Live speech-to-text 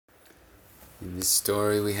In this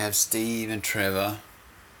story we have Steve and Trevor,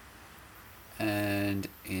 and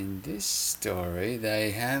in this story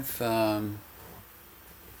they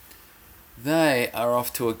are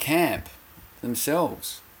off to a camp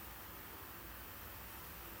themselves.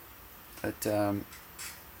 But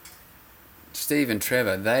Steve and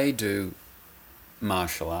Trevor, they do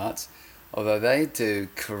martial arts, although they do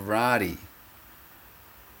karate.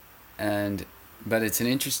 But it's an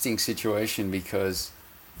interesting situation because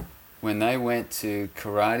when they went to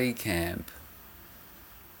karate camp,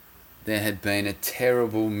 there had been a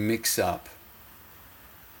terrible mix-up,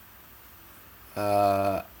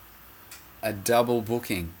 a double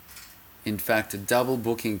booking. In fact, a double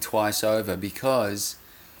booking twice over, because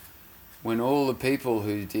when all the people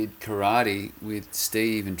who did karate with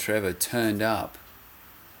Steve and Trevor turned up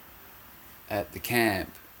at the camp,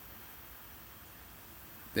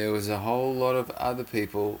 there was a whole lot of other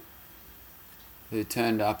people who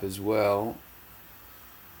turned up as well.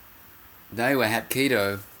 They were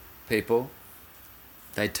Hapkido people.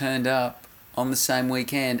 They turned up on the same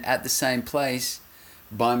weekend at the same place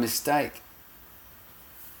by mistake.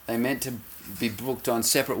 They meant to be booked on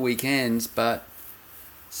separate weekends, but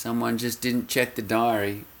someone just didn't check the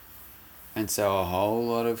diary, and so a whole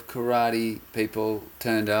lot of karate people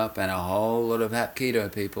turned up and a whole lot of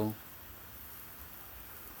Hapkido people.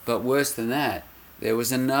 But worse than that, there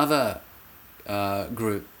was another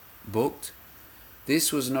group booked.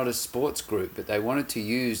 This was not a sports group, but they wanted to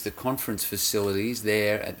use the conference facilities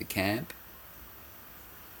there at the camp.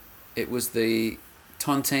 It was the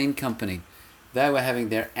Tontine Company. They were having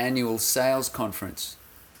their annual sales conference.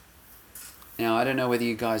 Now, I don't know whether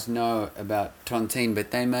you guys know about Tontine,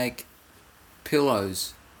 but they make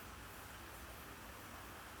pillows.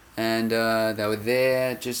 And they were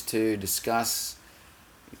there just to discuss,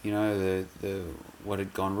 the what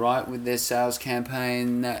had gone right with their sales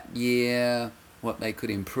campaign that year, what they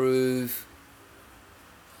could improve,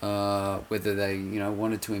 whether they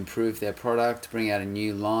wanted to improve their product, bring out a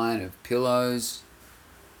new line of pillows.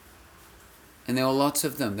 And there were lots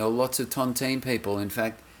of them. There were lots of Tontine people. In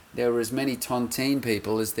fact, there were as many Tontine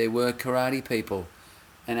people as there were karate people,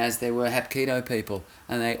 and as there were Hapkido people,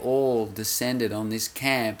 and they all descended on this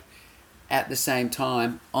camp at the same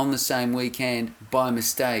time, on the same weekend, by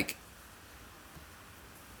mistake.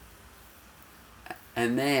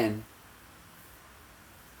 And then,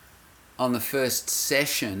 on the first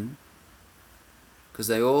session, because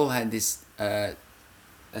they all had this a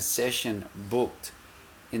session booked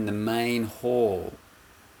in the main hall,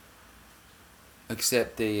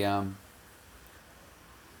 except the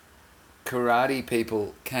karate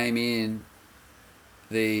people came in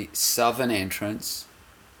the southern entrance,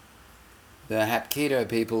 the Hapkido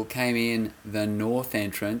people came in the north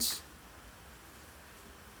entrance,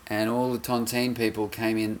 and all the Tontine people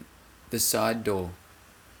came in the side door.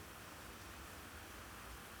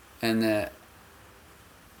 And the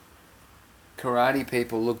karate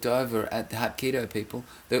people looked over at the Hapkido people.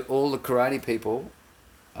 All the karate people,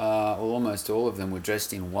 almost all of them, were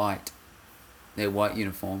dressed in white, their white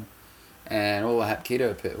uniform, and all the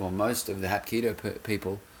Hapkido, most of the Hapkido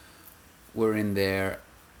people were in their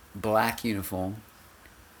black uniform.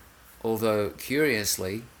 Although,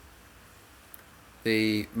 curiously,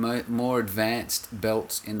 the more advanced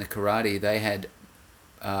belts in the karate, they had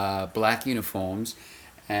black uniforms,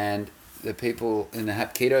 and the people in the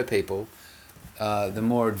Hapkido people, the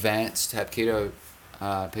more advanced Hapkido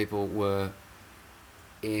people were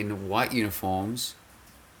in white uniforms.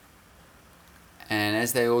 And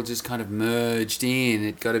as they all just kind of merged in,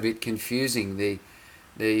 it got a bit confusing. The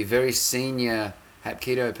very senior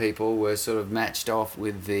Hapkido people were sort of matched off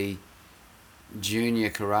with the junior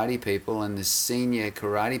karate people, and the senior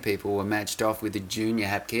karate people were matched off with the junior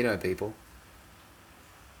Hapkido people.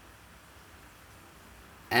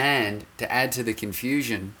 And to add to the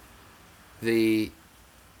confusion, the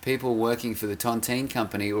people working for the Tontine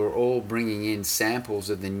Company were all bringing in samples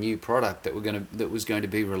of the new product that was going to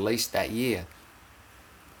be released that year.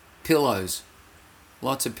 Pillows,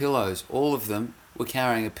 lots of pillows. All of them were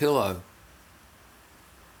carrying a pillow.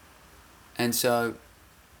 And so,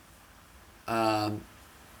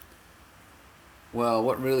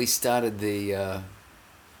 what really started the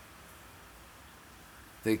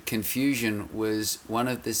confusion was one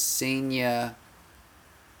of the senior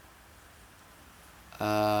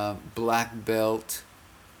black belt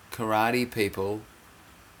karate people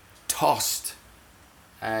tossed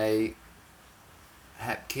a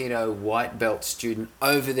Hapkido white belt student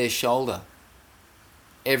over their shoulder.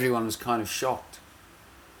 Everyone was kind of shocked.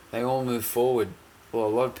 They all moved forward. Well, a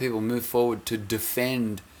lot of people moved forward to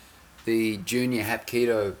defend the junior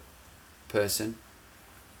Hapkido person,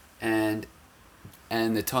 and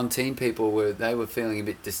and the Tontine people were feeling a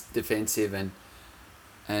bit defensive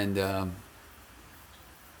and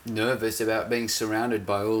nervous about being surrounded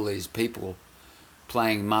by all these people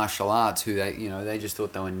playing martial arts who they just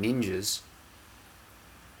thought they were ninjas.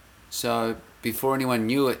 So before anyone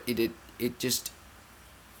knew it, it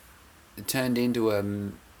turned into a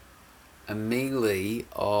melee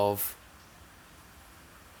of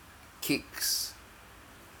kicks,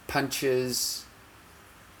 punches,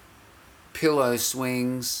 pillow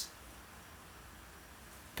swings,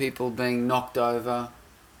 people being knocked over,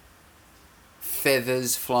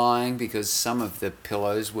 feathers flying because some of the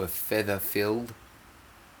pillows were feather filled.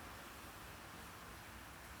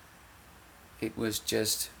 It was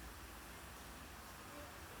just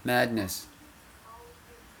madness.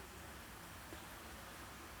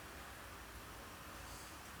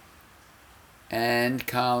 And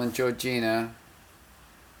Carl and Georgina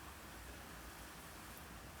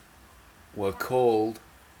were called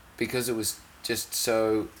because it was just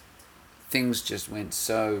so, things just went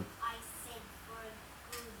so. I said for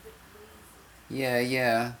a good reason.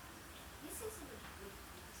 Yeah. This isn't a good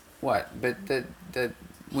reason. What? But the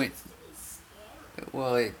went. It's to be scary.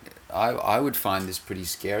 Well, I would find this pretty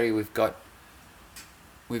scary. We've got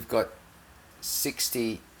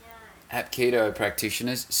 60 Hapkido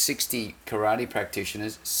practitioners, 60 karate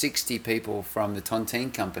practitioners, 60 people from the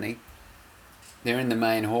Tontine company. They're in the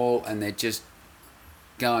main hall and they're just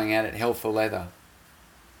going at it hell for leather.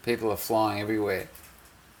 People are flying everywhere.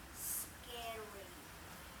 Scary.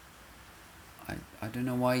 I don't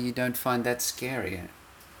know why you don't find that scary. It's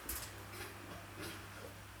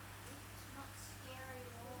not scary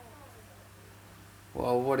at all.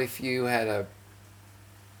 Well, what if you had a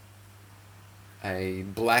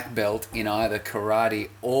black belt in either karate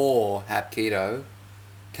or Hapkido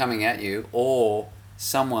coming at you, or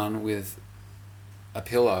someone with a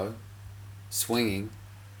pillow swinging?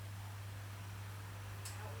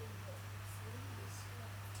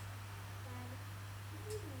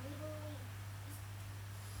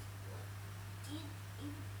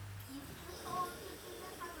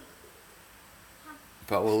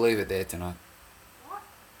 But we'll leave it there tonight.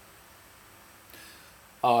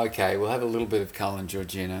 Oh, okay, we'll have a little bit of Carl and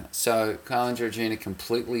Georgina. So, Carl and Georgina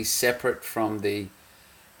completely separate from the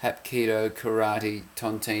Hapkido Karate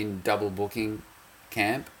Tontine double booking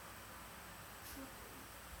camp?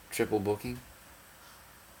 Triple booking?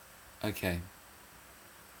 Okay.